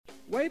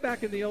way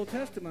back in the Old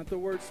Testament, the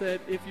word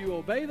said, if you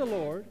obey the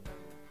Lord,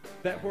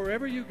 that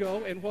wherever you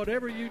go and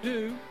whatever you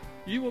do,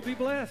 you will be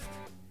blessed.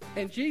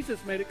 And Jesus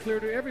made it clear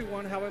to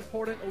everyone how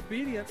important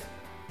obedience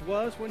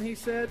was when he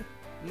said,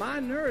 my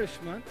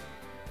nourishment,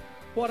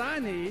 what I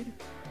need,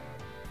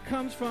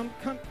 comes from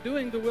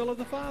doing the will of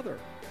the Father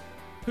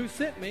who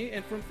sent me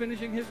and from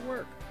finishing his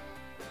work.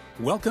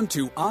 Welcome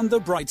to On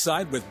the Bright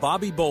Side with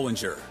Bobby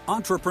Bollinger,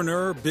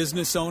 entrepreneur,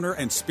 business owner,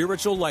 and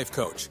spiritual life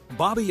coach.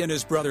 Bobby and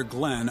his brother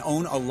Glenn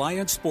own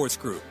Alliance Sports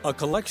Group, a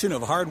collection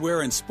of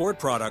hardware and sport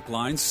product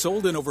lines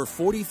sold in over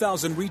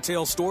 40,000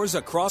 retail stores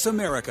across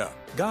America.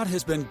 God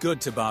has been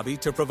good to Bobby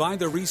to provide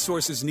the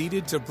resources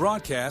needed to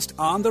broadcast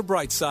On the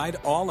Bright Side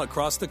all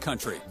across the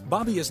country.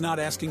 Bobby is not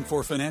asking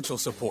for financial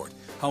support.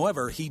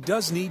 However, he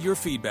does need your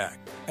feedback.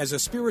 As a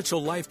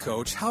spiritual life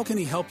coach, how can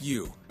he help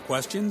you?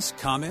 Questions,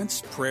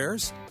 comments,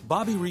 prayers?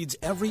 Bobby reads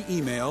every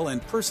email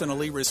and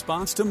personally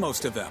responds to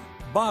most of them.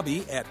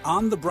 Bobby at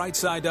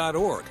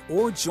onthebrightside.org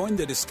or join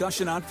the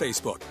discussion on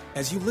Facebook.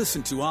 As you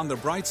listen to On the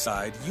Bright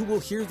Side, you will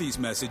hear these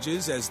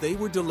messages as they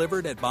were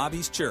delivered at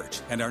Bobby's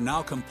church and are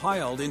now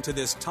compiled into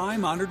this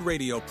time-honored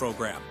radio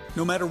program.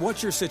 No matter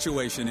what your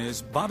situation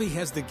is, Bobby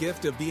has the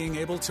gift of being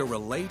able to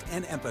relate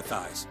and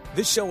empathize.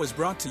 This show is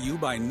brought to you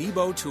by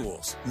Nebo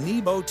Tools.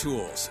 Nebo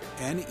Tools,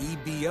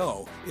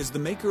 N-E-B-O, is the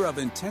maker of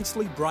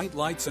intensely bright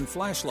lights and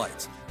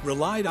flashlights,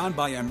 relied on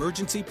by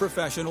emergency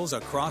professionals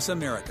across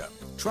America.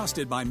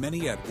 Trusted by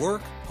many at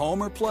work,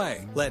 home, or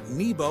play. Let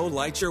Nebo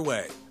light your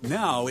way.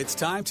 Now it's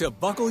time to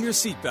buckle your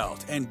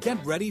seatbelt and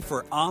get ready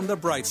for On the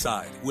Bright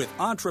Side with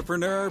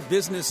entrepreneur,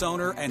 business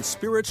owner, and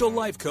spiritual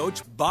life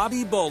coach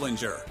Bobby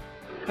Bollinger.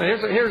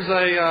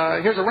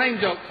 Here's a rain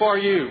joke for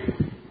you.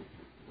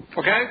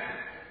 Okay?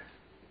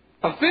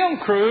 A film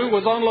crew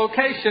was on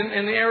location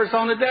in the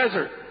Arizona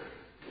desert.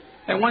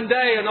 And one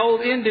day an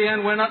old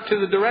Indian went up to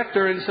the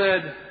director and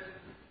said,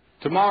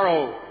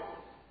 tomorrow,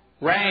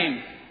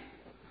 rain.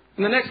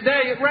 And the next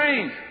day it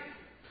rained.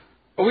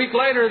 A week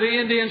later the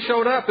Indian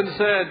showed up and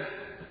said,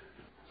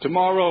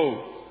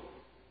 tomorrow,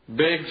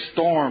 big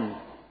storm.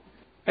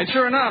 And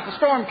sure enough, a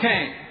storm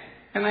came.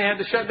 And they had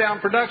to shut down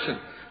production.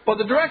 Well,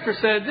 the director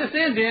said, this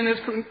Indian,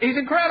 he's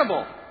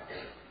incredible.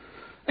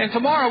 And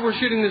tomorrow we're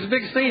shooting this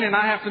big scene and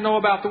I have to know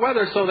about the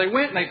weather. So they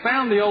went and they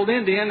found the old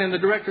Indian and the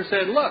director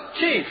said, look,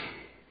 Chief,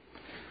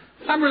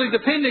 I'm really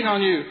depending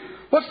on you.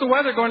 What's the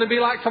weather going to be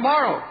like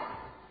tomorrow?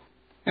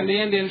 And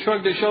the Indian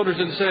shrugged his shoulders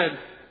and said,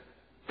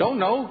 don't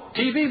know,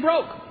 TV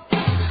broke.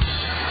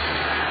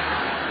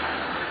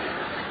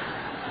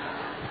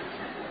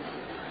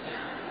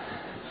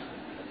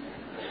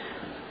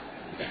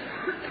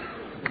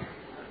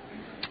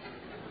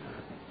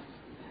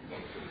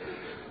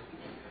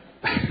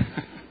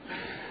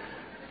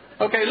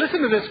 Okay,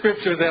 listen to this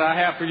scripture that I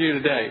have for you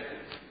today.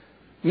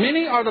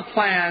 Many are the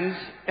plans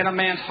in a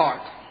man's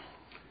heart,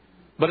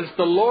 but it's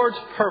the Lord's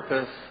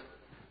purpose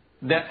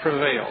that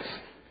prevails.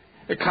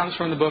 It comes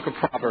from the book of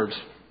Proverbs.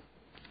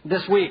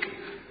 This week,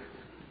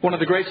 one of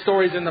the great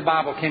stories in the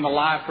Bible came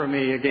alive for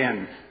me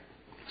again.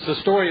 It's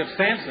the story of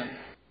Samson.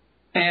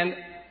 And,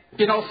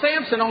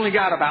 Samson only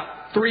got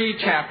about 3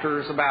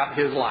 chapters about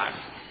his life.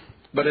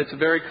 But it's a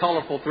very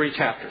colorful 3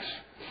 chapters.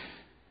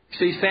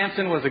 See,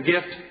 Samson was a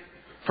gift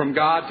from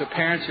God to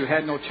parents who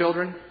had no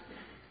children.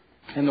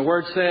 And the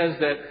Word says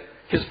that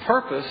his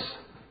purpose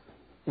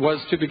was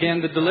to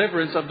begin the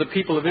deliverance of the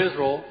people of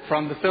Israel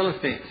from the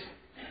Philistines.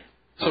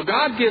 So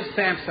God gives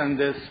Samson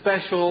this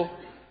special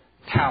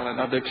talent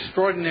of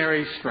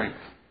extraordinary strength,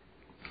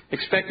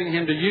 expecting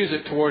him to use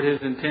it toward his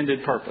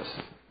intended purpose.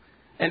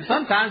 And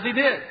sometimes he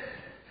did.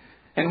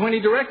 And when he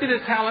directed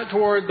his talent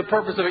toward the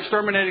purpose of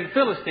exterminating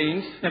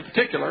Philistines in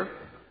particular,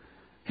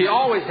 he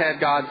always had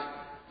God's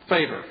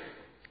favor.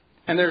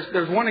 And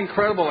there's one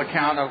incredible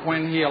account of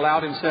when he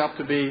allowed himself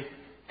to be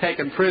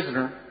taken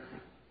prisoner.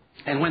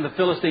 And when the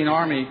Philistine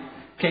army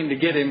came to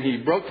get him, he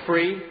broke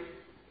free.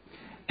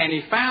 And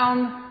he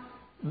found,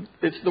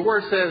 the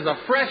word says, a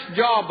fresh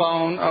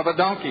jawbone of a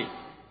donkey.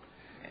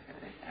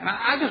 And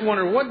I just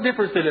wonder, what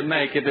difference did it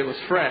make if it was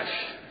fresh?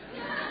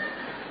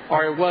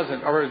 Or it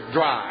wasn't, or it was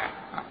dry?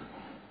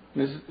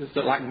 Is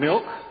it like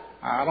milk?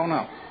 I don't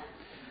know.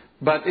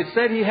 But it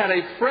said he had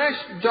a fresh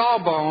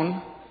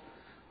jawbone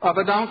of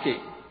a donkey.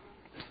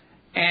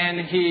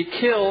 And he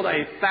killed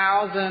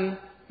 1,000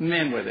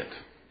 men with it.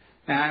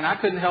 And I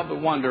couldn't help but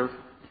wonder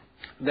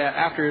that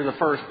after the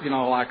first,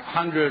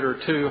 100 or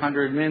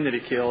 200 men that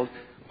he killed,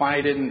 why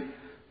he didn't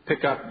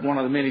pick up one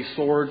of the many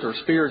swords or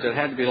spears that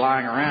had to be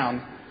lying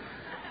around.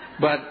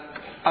 But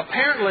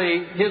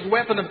apparently his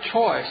weapon of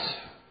choice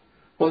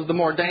was the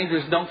more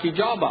dangerous donkey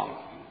jawbone.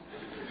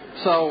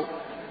 So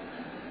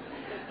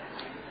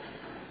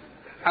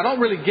I don't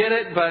really get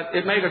it, but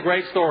it made a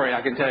great story,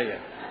 I can tell you.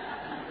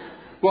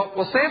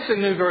 Well,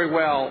 Samson knew very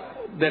well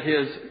that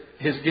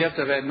his gift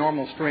of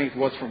abnormal strength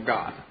was from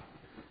God.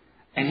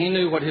 And he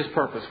knew what his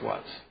purpose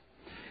was.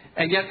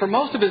 And yet for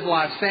most of his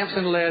life,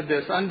 Samson led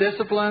this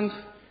undisciplined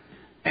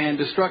and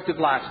destructive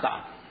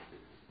lifestyle.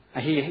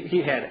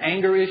 He had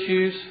anger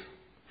issues.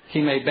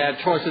 He made bad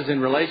choices in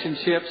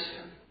relationships.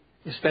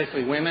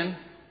 especially women.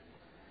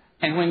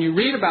 And when you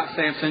read about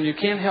Samson, you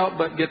can't help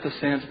but get the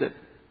sense that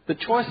the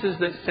choices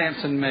that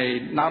Samson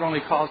made not only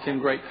caused him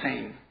great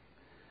pain,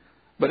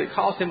 but it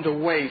caused him to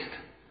waste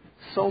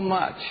so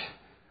much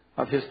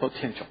of his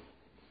potential.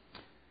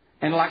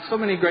 And like so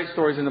many great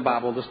stories in the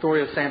Bible, the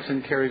story of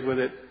Samson carries with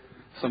it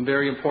some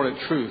very important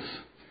truths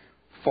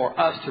for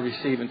us to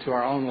receive into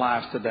our own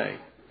lives today.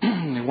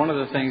 And one of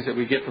the things that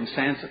we get from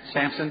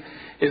Samson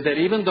is that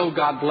even though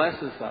God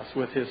blesses us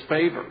with His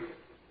favor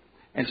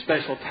and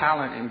special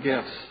talent and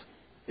gifts,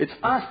 it's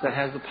us that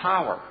has the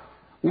power.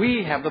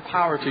 We have the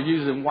power to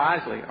use them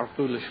wisely or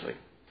foolishly.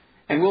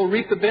 And we'll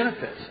reap the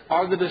benefits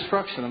or the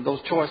destruction of those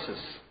choices.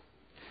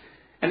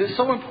 And it's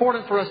so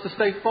important for us to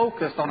stay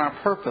focused on our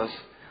purpose,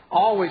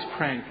 always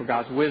praying for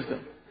God's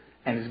wisdom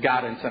and His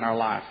guidance in our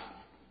life.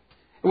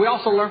 We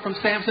also learn from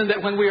Samson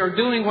that when we are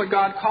doing what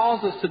God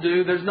calls us to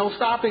do, there's no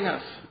stopping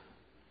us.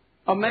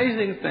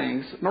 Amazing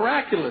things,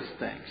 miraculous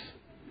things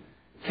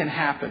can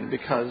happen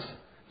because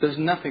there's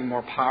nothing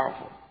more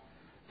powerful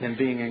than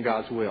being in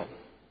God's will.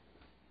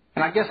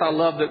 And I guess I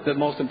love that the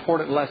most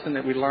important lesson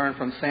that we learn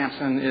from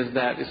Samson is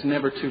that it's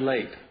never too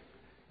late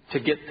to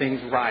get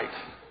things right.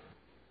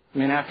 I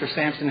mean, after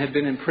Samson had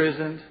been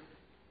imprisoned,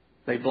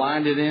 they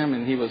blinded him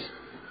and he was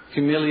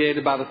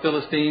humiliated by the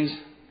Philistines.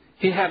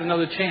 He had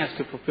another chance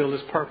to fulfill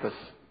his purpose.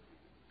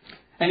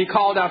 And he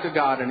called out to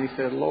God and he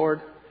said,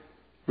 Lord,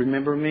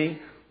 remember me.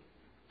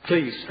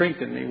 Please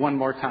strengthen me one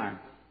more time.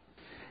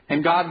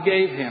 And God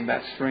gave him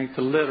that strength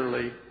to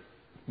literally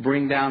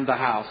bring down the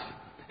house.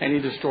 And he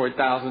destroyed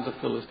thousands of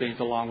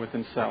Philistines along with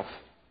himself.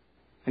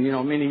 And you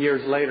know, many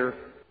years later,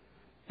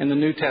 in the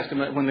New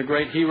Testament, when the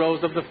great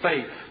heroes of the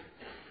faith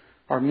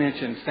are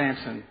mentioned,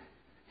 Samson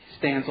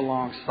stands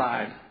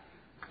alongside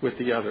with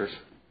the others.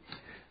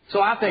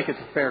 So I think it's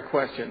a fair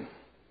question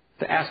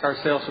to ask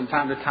ourselves from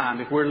time to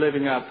time if we're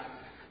living up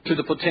to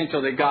the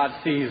potential that God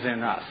sees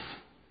in us.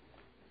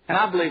 And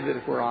I believe that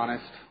if we're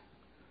honest,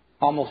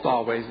 almost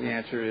always the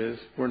answer is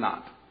we're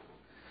not.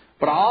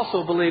 But I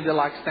also believe that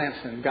like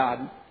Samson,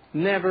 God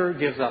never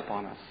gives up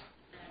on us.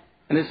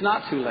 And it's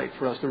not too late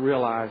for us to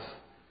realize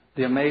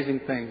the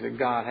amazing things that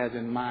God has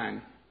in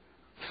mind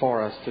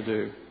for us to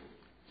do.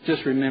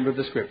 Just remember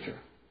the scripture.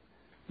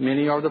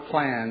 Many are the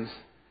plans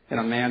in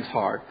a man's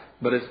heart,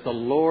 but it's the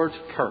Lord's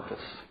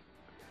purpose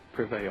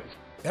prevails.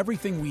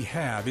 Everything we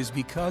have is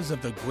because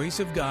of the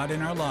grace of God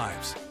in our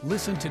lives.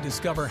 Listen to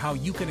discover how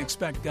you can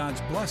expect God's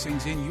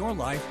blessings in your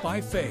life by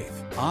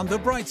faith. On the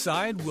Bright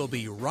Side, we'll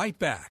be right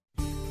back.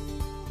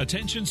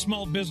 Attention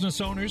small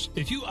business owners,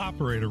 if you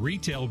operate a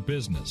retail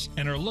business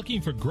and are looking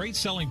for great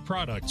selling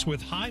products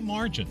with high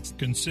margins,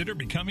 consider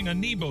becoming a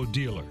Nebo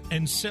dealer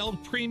and sell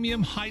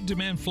premium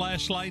high-demand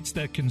flashlights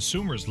that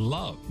consumers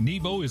love.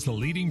 Nebo is the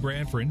leading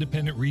brand for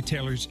independent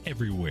retailers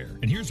everywhere.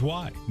 And here's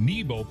why.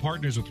 Nebo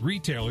partners with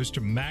retailers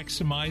to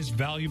maximize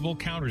valuable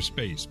counter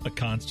space, a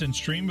constant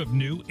stream of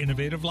new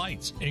innovative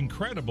lights,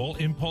 incredible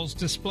impulse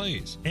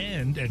displays,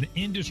 and an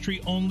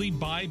industry-only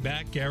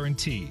buyback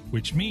guarantee,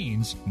 which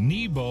means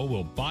Nebo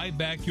will buy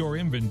back your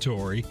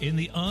inventory in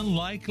the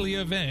unlikely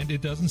event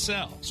it doesn't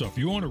sell. So if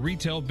you own a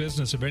retail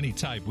business of any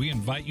type, we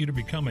invite you to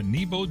become a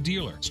Nebo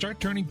dealer.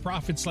 Start turning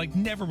profits like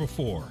never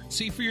before.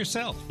 See for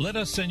yourself. Let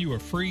us send you a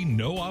free,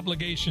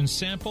 no-obligation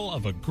sample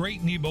of a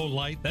great Nebo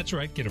light. That's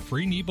right, get a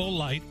free Nebo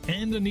light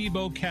and a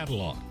Nebo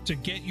catalog. To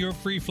get your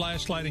free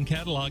flashlight and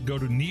catalog, go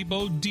to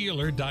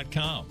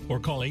NeboDealer.com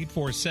or call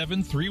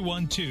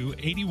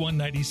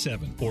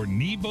 847-312-8197 or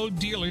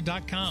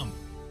NeboDealer.com.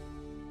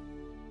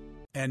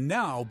 And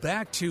now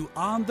back to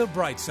On the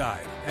Bright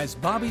Side as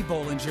Bobby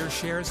Bollinger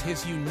shares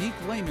his unique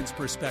layman's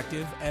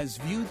perspective as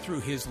viewed through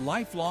his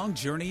lifelong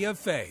journey of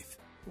faith.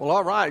 Well,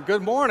 all right.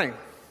 Good morning.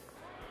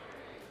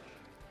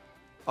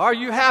 Are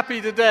you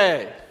happy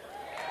today?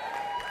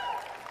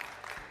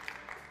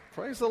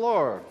 Praise the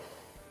Lord.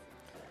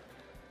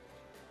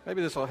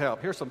 Maybe this will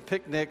help. Here's some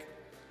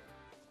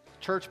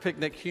church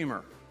picnic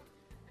humor.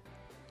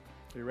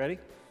 You ready?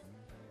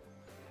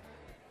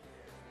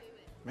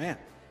 Man.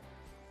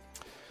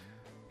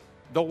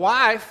 The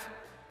wife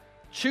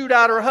chewed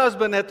out her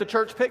husband at the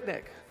church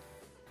picnic.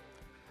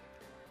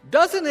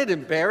 Doesn't it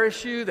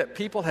embarrass you that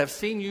people have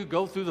seen you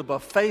go through the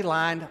buffet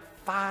line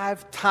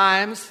 5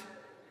 times?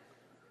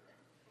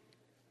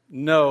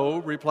 No,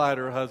 replied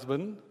her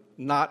husband,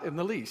 not in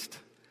the least.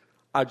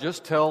 I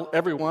just tell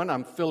everyone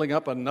I'm filling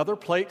up another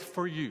plate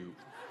for you.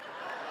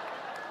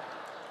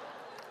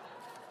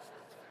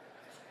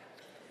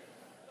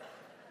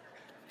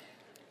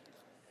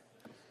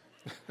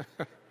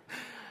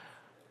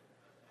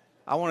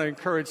 I want to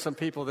encourage some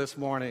people this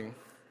morning.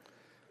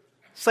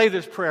 Say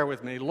this prayer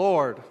with me.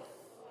 Lord,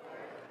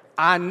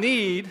 I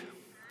need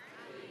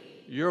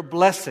your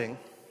blessing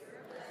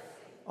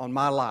on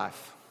my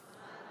life.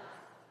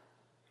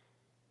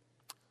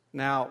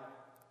 Now,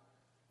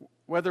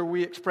 whether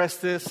we express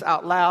this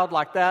out loud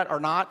like that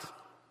or not,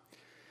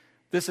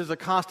 this is a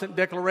constant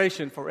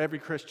declaration for every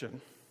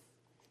Christian.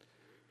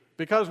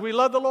 Because we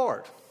love the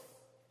Lord.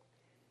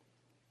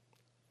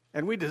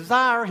 And we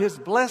desire His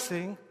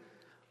blessing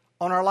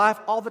on our life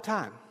all the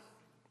time.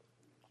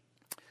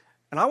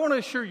 And I want to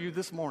assure you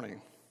this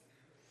morning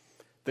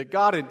that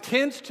God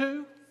intends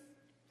to,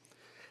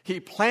 He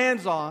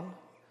plans on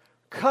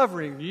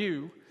covering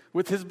you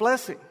with His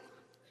blessing.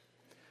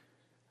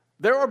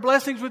 There are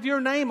blessings with your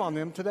name on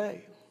them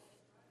today.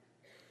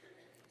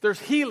 There's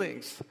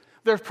healings,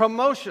 there's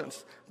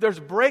promotions, there's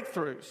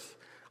breakthroughs.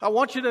 I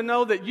want you to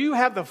know that you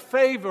have the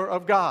favor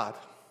of God.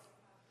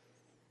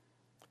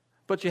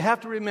 But you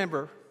have to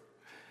remember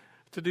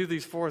to do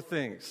these 4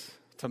 things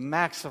to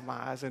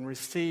maximize and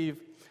receive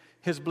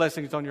His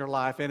blessings on your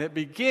life. And it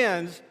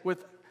begins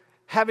with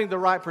having the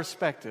right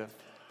perspective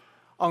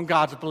on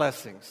God's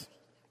blessings.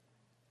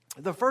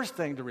 The first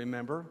thing to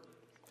remember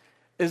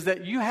is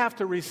that you have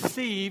to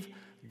receive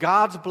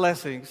God's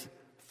blessings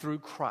through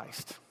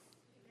Christ.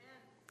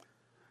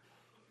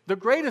 The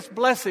greatest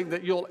blessing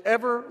that you'll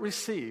ever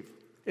receive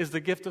is the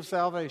gift of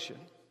salvation.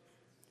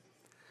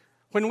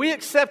 When we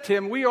accept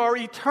Him, we are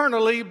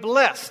eternally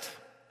blessed.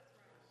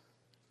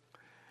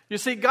 You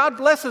see, God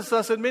blesses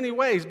us in many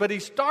ways, but He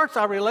starts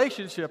our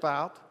relationship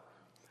out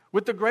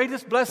with the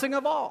greatest blessing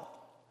of all.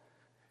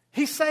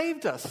 He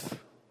saved us.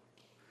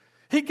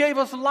 He gave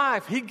us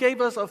life. He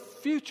gave us a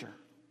future.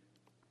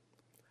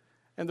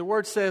 And the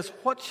Word says,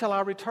 "What shall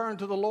I return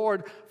to the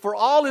Lord for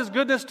all His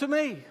goodness to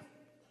me?"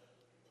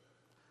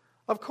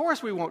 Of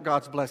course we want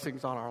God's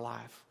blessings on our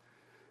life.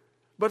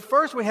 But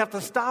first we have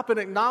to stop and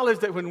acknowledge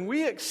that when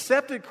we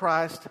accepted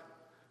Christ,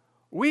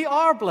 we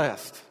are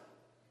blessed.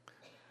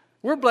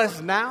 We're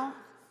blessed now,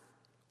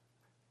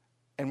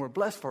 and we're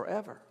blessed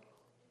forever.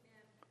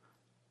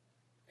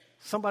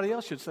 Somebody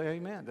else should say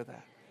amen to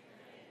that.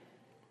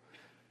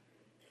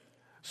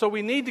 So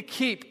we need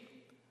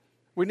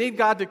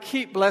God to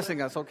keep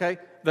blessing us, okay?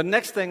 The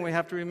next thing we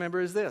have to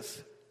remember is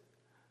this.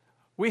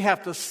 We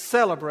have to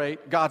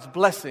celebrate God's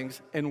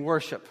blessings in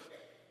worship.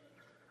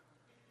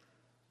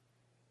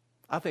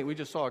 I think we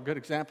just saw a good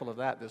example of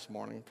that this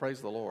morning.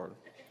 Praise the Lord.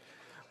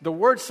 The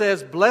Word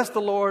says, "Bless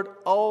the Lord,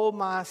 O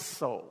my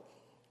soul,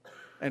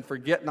 and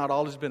forget not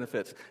all His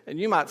benefits." And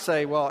you might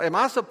say, well, am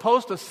I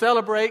supposed to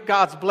celebrate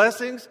God's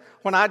blessings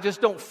when I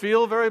just don't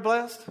feel very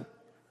blessed?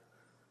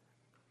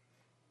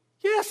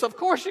 Yes, of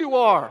course you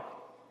are.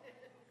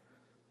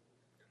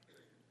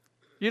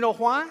 You know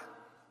why?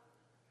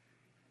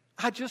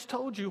 I just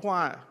told you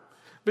why.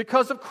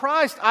 Because of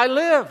Christ, I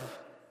live.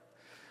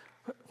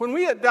 When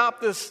we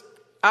adopt this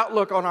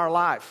outlook on our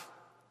life,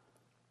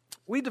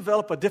 we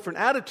develop a different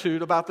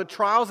attitude about the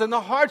trials and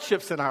the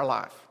hardships in our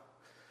life.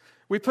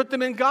 We put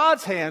them in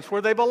God's hands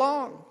where they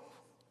belong.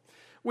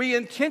 We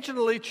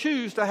intentionally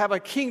choose to have a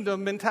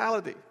kingdom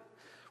mentality,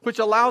 which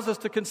allows us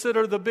to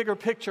consider the bigger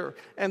picture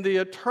and the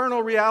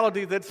eternal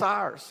reality that's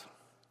ours.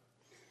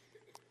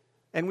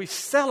 And we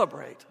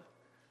celebrate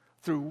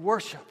through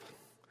worship,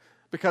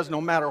 because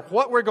no matter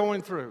what we're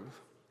going through,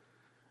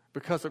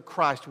 because of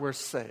Christ, we're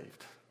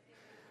saved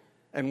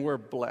and we're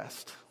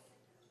blessed.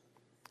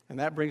 And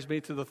that brings me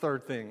to the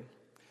third thing.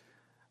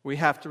 We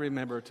have to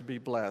remember to be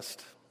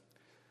blessed.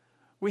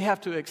 We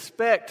have to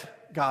expect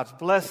God's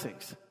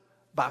blessings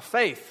by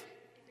faith.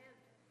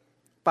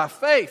 By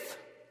faith.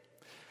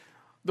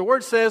 The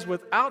Word says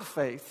without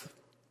faith,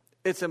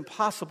 it's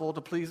impossible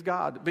to please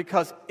God,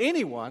 because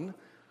anyone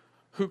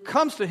who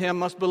comes to Him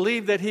must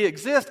believe that He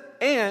exists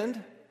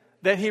and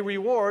that He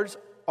rewards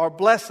or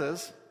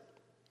blesses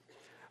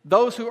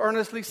those who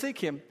earnestly seek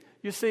Him.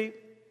 You see,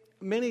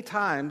 many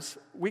times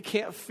we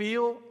can't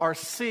feel or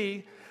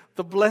see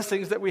the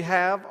blessings that we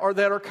have or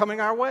that are coming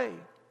our way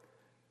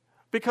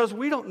because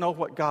we don't know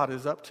what God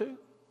is up to.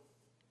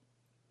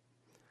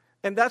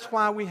 And that's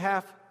why we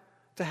have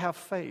to have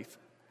faith.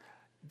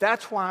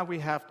 That's why we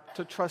have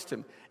to trust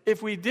Him.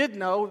 If we did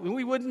know, then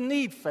we wouldn't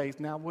need faith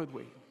now, would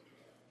we?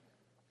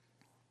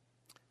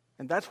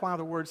 And that's why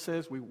the Word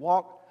says we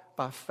walk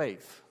by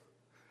faith,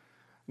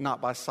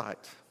 not by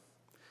sight.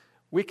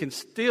 We can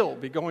still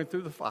be going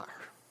through the fire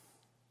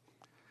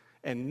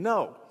and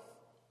know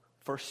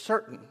for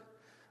certain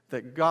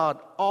that God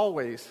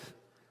always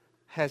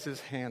has His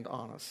hand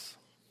on us.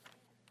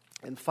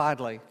 And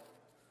finally,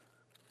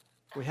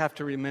 we have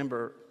to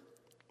remember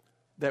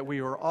that we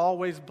are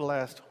always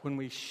blessed when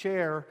we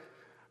share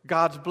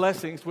God's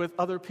blessings with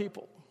other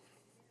people.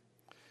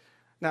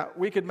 Now,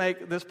 we could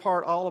make this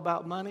part all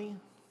about money.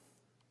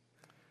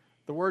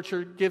 The Word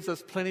sure gives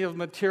us plenty of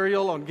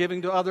material on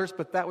giving to others,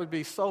 but that would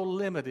be so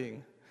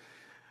limiting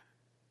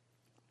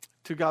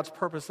to God's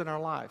purpose in our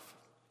life.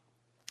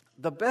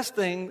 The best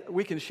thing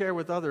we can share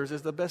with others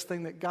is the best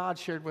thing that God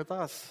shared with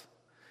us,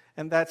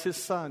 and that's His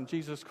Son,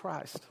 Jesus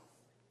Christ.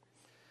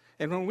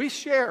 And when we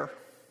share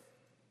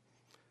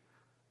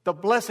the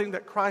blessing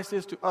that Christ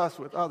is to us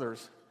with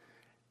others,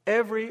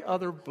 every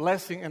other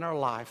blessing in our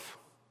life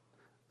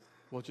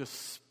will just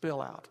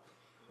spill out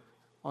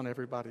on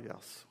everybody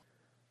else.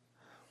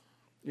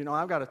 You know,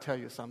 I've got to tell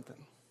you something.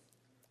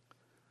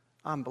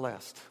 I'm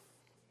blessed.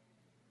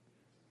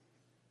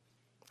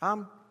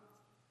 I'm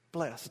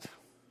blessed.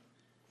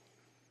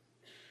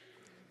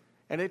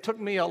 And it took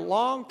me a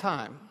long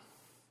time,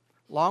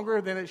 longer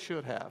than it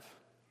should have,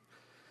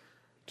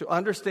 to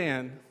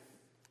understand,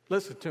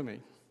 listen to me,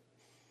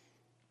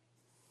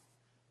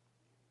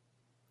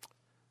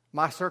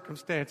 My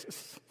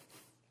circumstances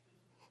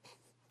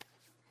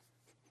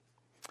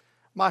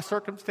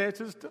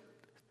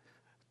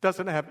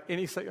doesn't have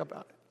any say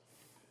about it.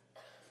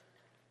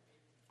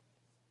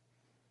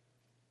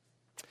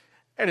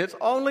 And it's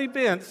only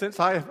been since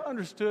I have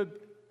understood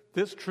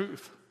this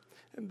truth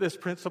and this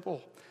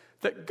principle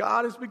that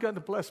God has begun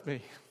to bless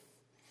me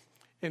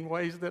in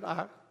ways that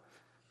I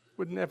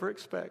would never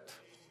expect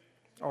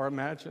or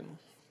imagine.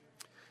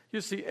 You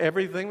see,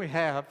 everything we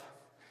have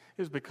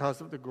is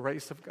because of the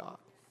grace of God.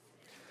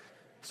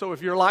 So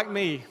if you're like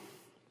me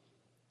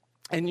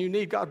and you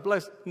need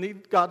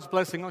God's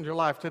blessing on your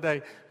life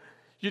today,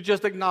 you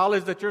just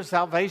acknowledge that your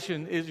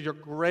salvation is your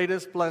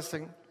greatest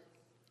blessing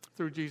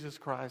through Jesus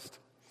Christ.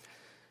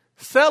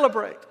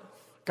 Celebrate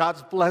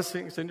God's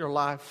blessings in your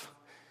life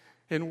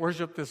in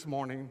worship this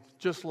morning,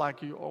 just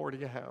like you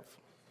already have.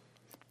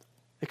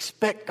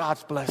 Expect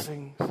God's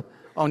blessings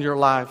on your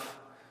life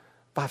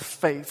by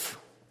faith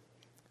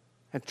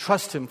and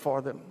trust Him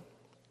for them.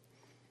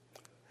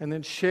 And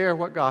then share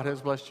what God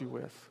has blessed you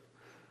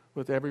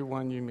with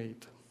everyone you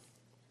meet.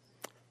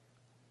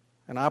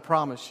 And I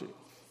promise you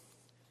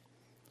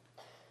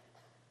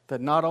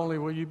that not only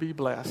will you be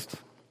blessed,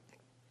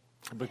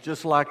 but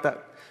just like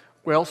that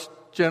Welsh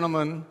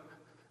gentleman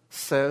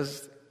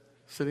says,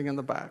 sitting in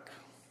the back,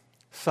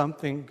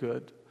 something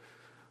good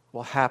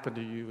will happen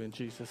to you in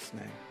Jesus'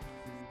 name.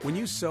 When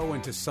you sow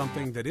into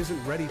something that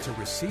isn't ready to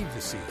receive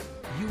the seed,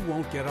 you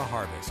won't get a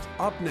harvest.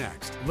 Up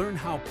next, learn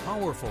how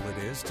powerful it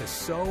is to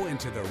sow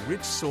into the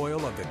rich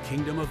soil of the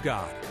kingdom of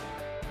God.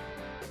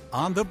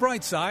 On the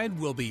Bright Side,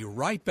 we'll be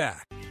right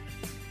back.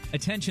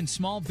 Attention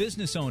small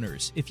business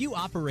owners. If you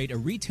operate a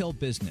retail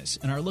business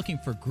and are looking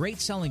for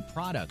great selling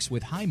products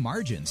with high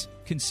margins,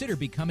 consider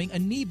becoming a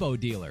Nebo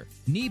dealer.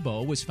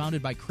 Nebo was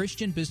founded by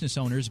Christian business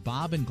owners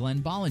Bob and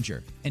Glenn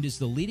Bollinger and is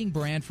the leading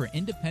brand for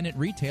independent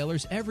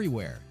retailers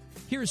everywhere.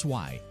 Here's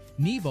why.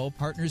 Nebo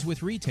partners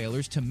with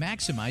retailers to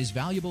maximize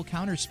valuable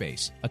counter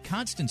space, a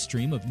constant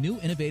stream of new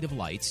innovative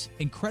lights,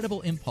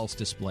 incredible impulse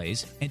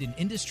displays, and an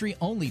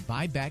industry-only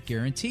buyback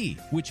guarantee,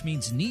 which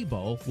means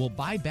Nebo will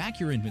buy back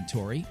your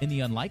inventory in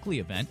the unlikely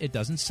event it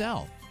doesn't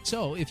sell.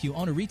 So if you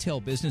own a retail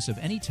business of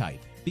any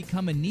type,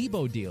 become a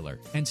Nebo dealer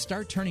and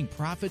start turning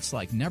profits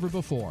like never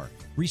before.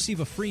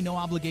 Receive a free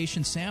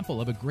no-obligation sample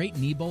of a great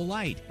Nebo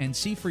light and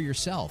see for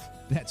yourself.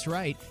 That's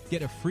right,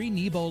 get a free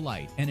Nebo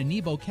light and a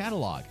Nebo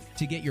catalog.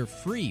 To get your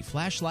free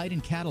flashlight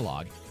and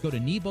catalog, go to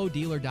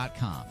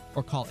NeboDealer.com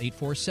or call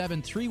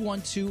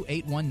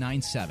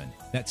 847-312-8197.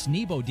 That's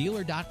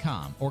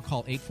NeboDealer.com or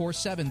call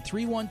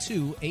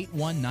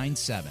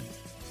 847-312-8197.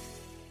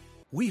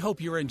 We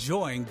hope you're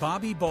enjoying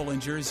Bobby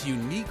Bollinger's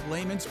unique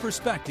layman's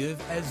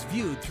perspective as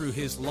viewed through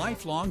his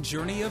lifelong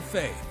journey of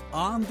faith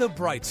on the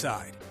bright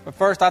side. But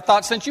first, I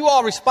thought since you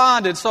all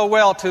responded so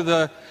well to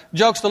the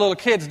jokes the little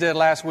kids did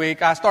last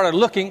week, I started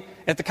looking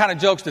at the kind of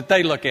jokes that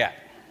they look at.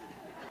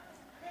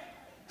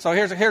 So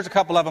here's a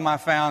couple of them I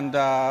found.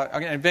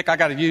 And Vic, I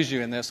got to use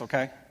you in this,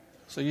 okay?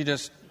 So you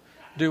just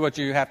do what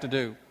you have to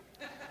do.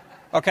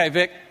 Okay,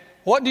 Vic,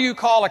 what do you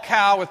call a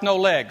cow with no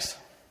legs?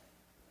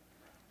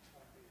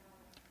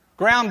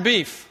 Ground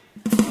beef.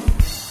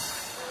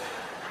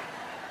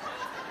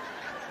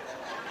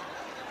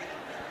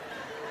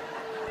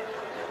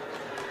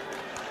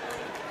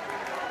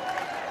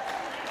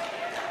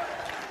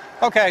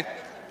 Okay,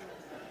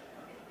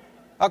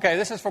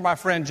 this is for my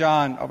friend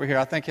John over here.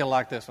 I think he'll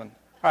like this one.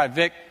 All right,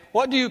 Vic,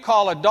 what do you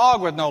call a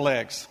dog with no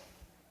legs?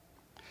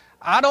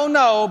 I don't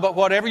know, but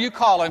whatever you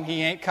call him,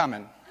 he ain't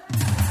coming.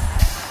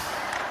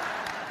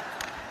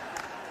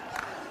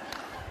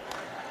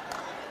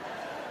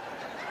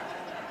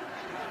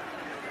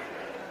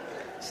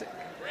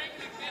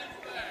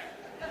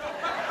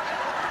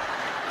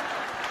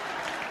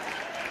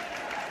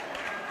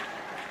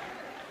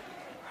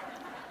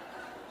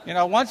 You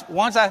know, once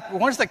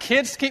the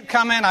kids keep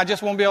coming, I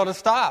just won't be able to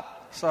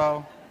stop.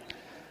 So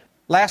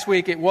last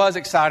week it was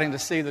exciting to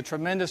see the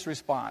tremendous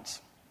response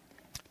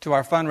to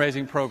our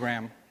fundraising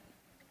program.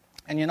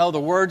 And you know, the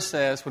Word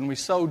says when we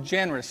sow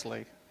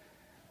generously,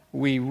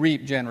 we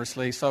reap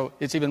generously. So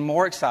it's even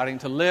more exciting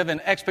to live in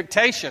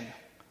expectation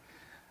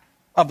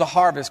of the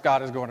harvest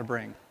God is going to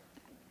bring.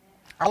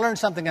 I learned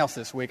something else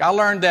this week. I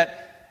learned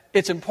that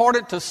it's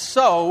important to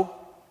sow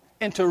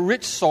into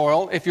rich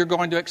soil if you're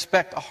going to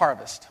expect a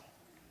harvest.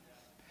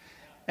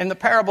 In the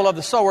parable of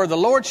the sower, the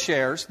Lord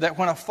shares that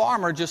when a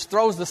farmer just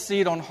throws the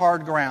seed on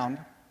hard ground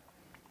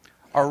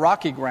or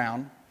rocky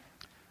ground,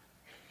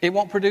 it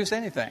won't produce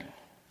anything.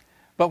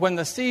 But when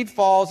the seed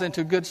falls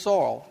into good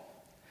soil,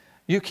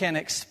 you can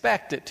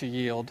expect it to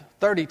yield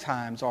 30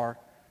 times or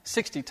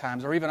 60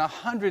 times or even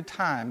 100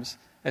 times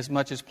as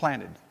much as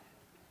planted.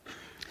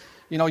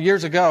 You know,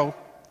 years ago,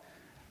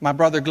 my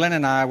brother Glenn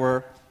and I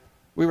were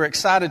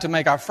excited to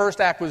make our first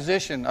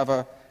acquisition of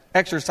an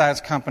exercise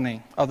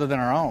company other than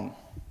our own.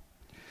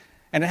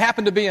 And it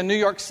happened to be in New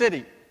York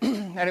City,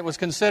 and it was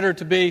considered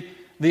to be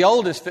the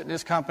oldest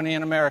fitness company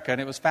in America, and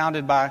it was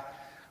founded by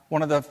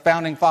one of the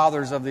founding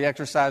fathers of the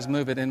exercise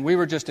movement, and we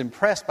were just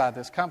impressed by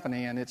this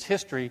company and its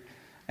history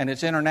and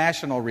its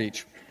international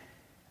reach.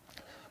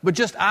 But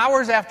just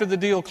hours after the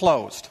deal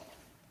closed,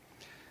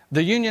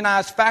 the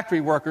unionized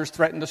factory workers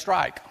threatened to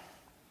strike.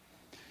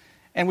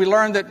 And we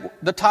learned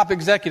that the top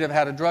executive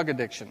had a drug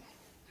addiction.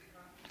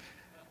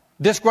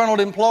 Disgruntled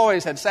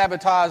employees had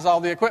sabotaged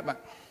all the equipment.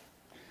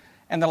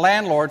 And the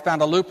landlord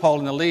found a loophole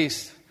in the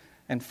lease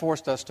and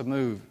forced us to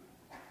move.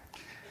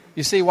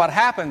 You see, what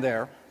happened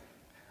there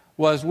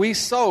was we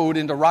sowed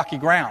into rocky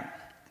ground.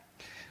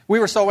 We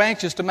were so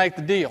anxious to make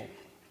the deal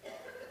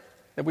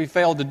that we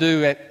failed to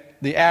do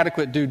the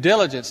adequate due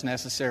diligence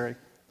necessary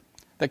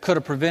that could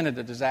have prevented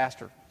the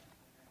disaster.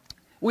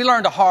 We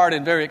learned a hard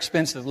and very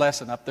expensive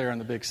lesson up there in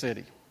the big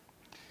city.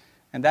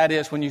 And that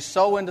is, when you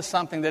sow into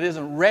something that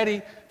isn't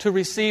ready to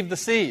receive the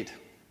seed,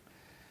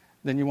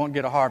 then you won't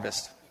get a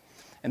harvest.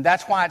 And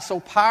that's why it's so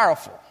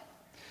powerful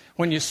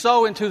when you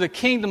sow into the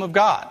kingdom of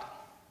God.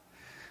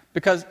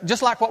 Because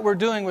just like what we're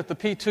doing with the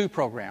P2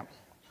 program,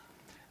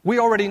 we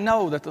already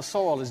know that the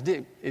soil is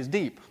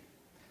deep.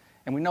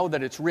 And we know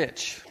that it's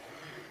rich.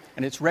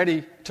 And it's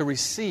ready to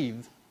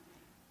receive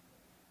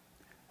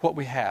what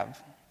we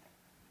have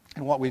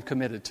and what we've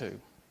committed to.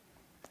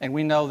 And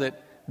we know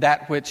that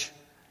that which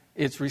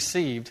it's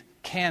received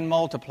can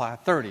multiply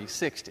 30,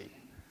 60,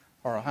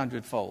 or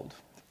 100-fold.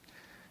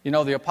 You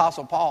know, the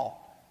Apostle Paul,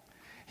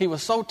 he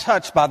was so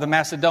touched by the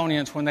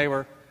Macedonians when they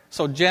were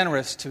so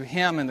generous to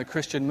him and the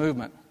Christian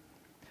movement.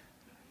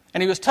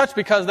 And he was touched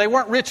because they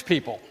weren't rich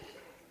people.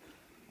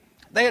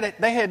 They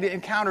had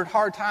encountered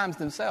hard times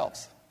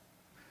themselves.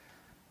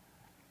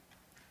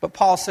 But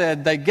Paul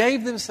said they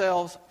gave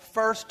themselves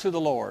first to the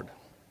Lord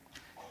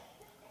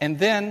and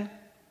then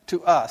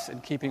to us in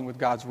keeping with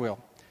God's will.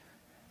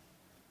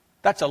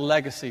 That's a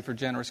legacy for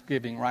generous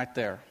giving right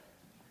there.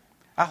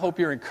 I hope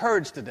you're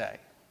encouraged today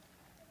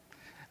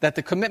that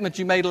the commitment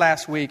you made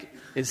last week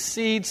is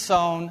seed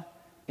sown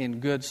in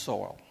good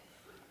soil.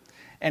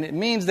 And it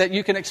means that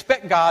you can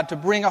expect God to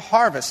bring a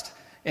harvest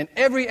in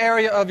every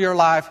area of your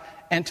life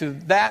and to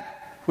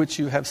that which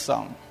you have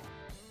sown.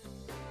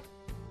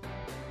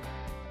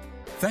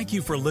 Thank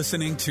you for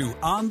listening to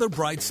On the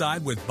Bright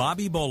Side with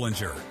Bobby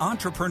Bollinger,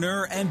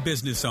 entrepreneur and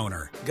business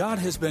owner. God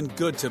has been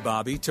good to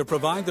Bobby to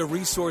provide the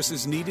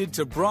resources needed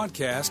to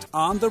broadcast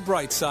On the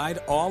Bright Side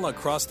all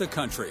across the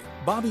country.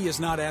 Bobby is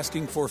not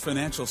asking for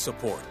financial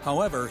support.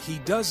 However, he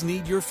does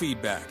need your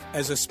feedback.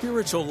 As a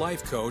spiritual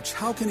life coach,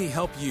 how can he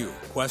help you?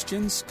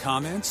 Questions,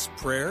 comments,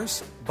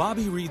 prayers?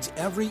 Bobby reads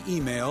every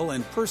email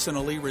and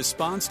personally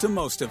responds to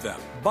most of them.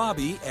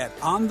 Bobby at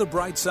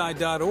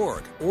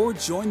onthebrightside.org or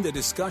join the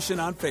discussion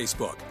on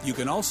Facebook. You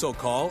can also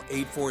call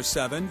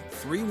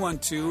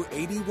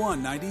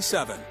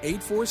 847-312-8197.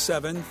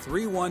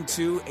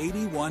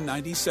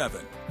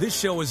 847-312-8197. This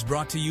show is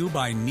brought to you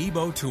by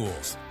Nebo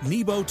Tools.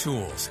 Nebo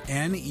Tools,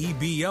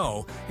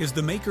 N-E-B-O, is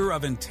the maker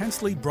of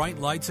intensely bright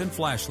lights and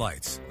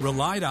flashlights.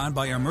 Relied on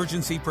by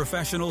emergency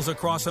professionals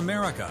across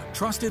America.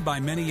 Trusted by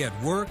many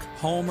at work,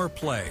 home, or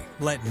play.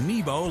 Let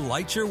Nebo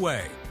light your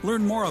way.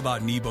 Learn more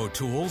about Nebo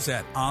Tools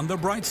at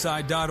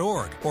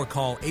onthebrightside.org or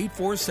call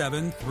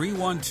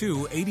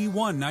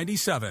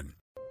 847-312-8197.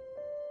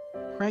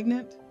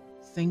 Pregnant,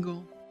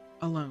 single,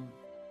 alone.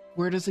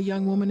 Where does a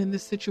young woman in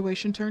this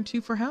situation turn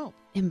to for help?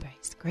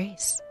 Embrace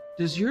Grace.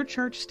 Does your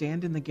church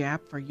stand in the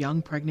gap for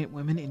young pregnant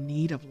women in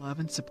need of love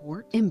and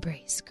support?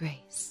 Embrace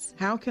Grace.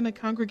 How can a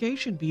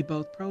congregation be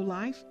both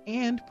pro-life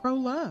and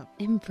pro-love?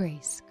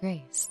 Embrace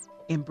Grace.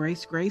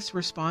 Embrace Grace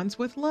responds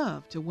with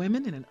love to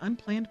women in an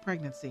unplanned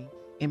pregnancy.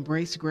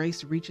 Embrace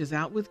Grace reaches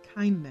out with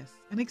kindness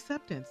and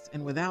acceptance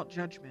and without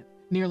judgment.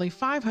 Nearly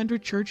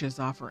 500 churches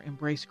offer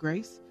Embrace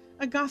Grace,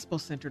 a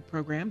gospel-centered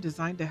program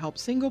designed to help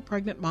single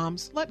pregnant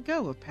moms let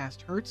go of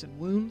past hurts and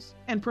wounds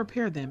and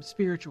prepare them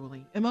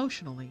spiritually,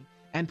 emotionally,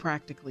 and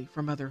practically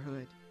for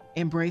motherhood.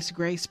 Embrace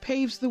Grace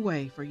paves the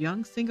way for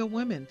young single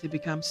women to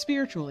become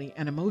spiritually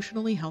and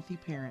emotionally healthy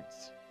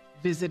parents.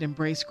 Visit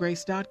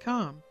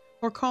embracegrace.com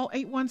or call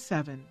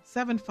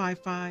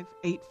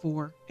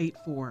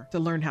 817-755-8484 to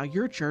learn how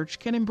your church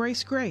can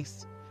embrace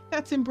grace.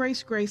 That's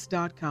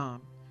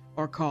embracegrace.com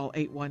or call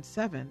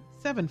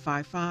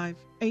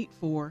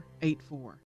 817-755-8484.